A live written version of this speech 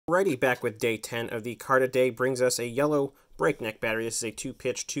Alrighty, back with day 10 of the card a day brings us a yellow Breakneck battery. This is a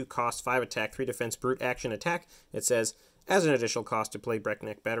 2-pitch, 2-cost, 5-attack, 3-defense, brute action attack. It says, as an additional cost to play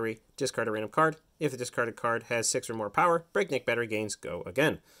Breakneck battery, discard a random card. If the discarded card has 6 or more power, Breakneck battery gains go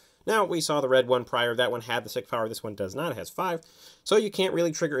again. Now, we saw the red one prior. That one had the 6 power. This one does not. It has 5. So you can't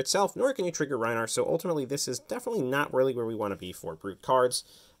really trigger itself, nor can you trigger Reinar. So ultimately, this is definitely not really where we want to be for brute cards.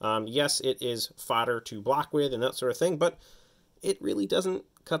 Yes, it is fodder to block with and that sort of thing, but it really doesn't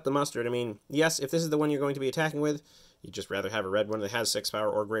cut the mustard. I mean, yes, if this is the one you're going to be attacking with, you'd just rather have a red one that has 6 power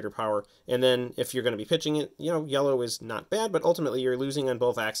or greater power. And then if you're going to be pitching it, you know, yellow is not bad, but ultimately you're losing on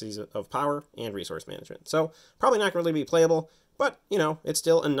both axes of power and resource management. So probably not going to really be playable, but, you know, it's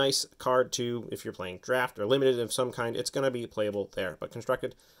still a nice card to, if you're playing draft or limited of some kind, it's going to be playable there. But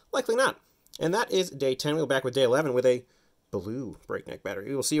constructed, likely not. And that is day 10. We'll go back with day 11 with a blue Breakneck battery.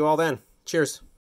 We will see you all then. Cheers.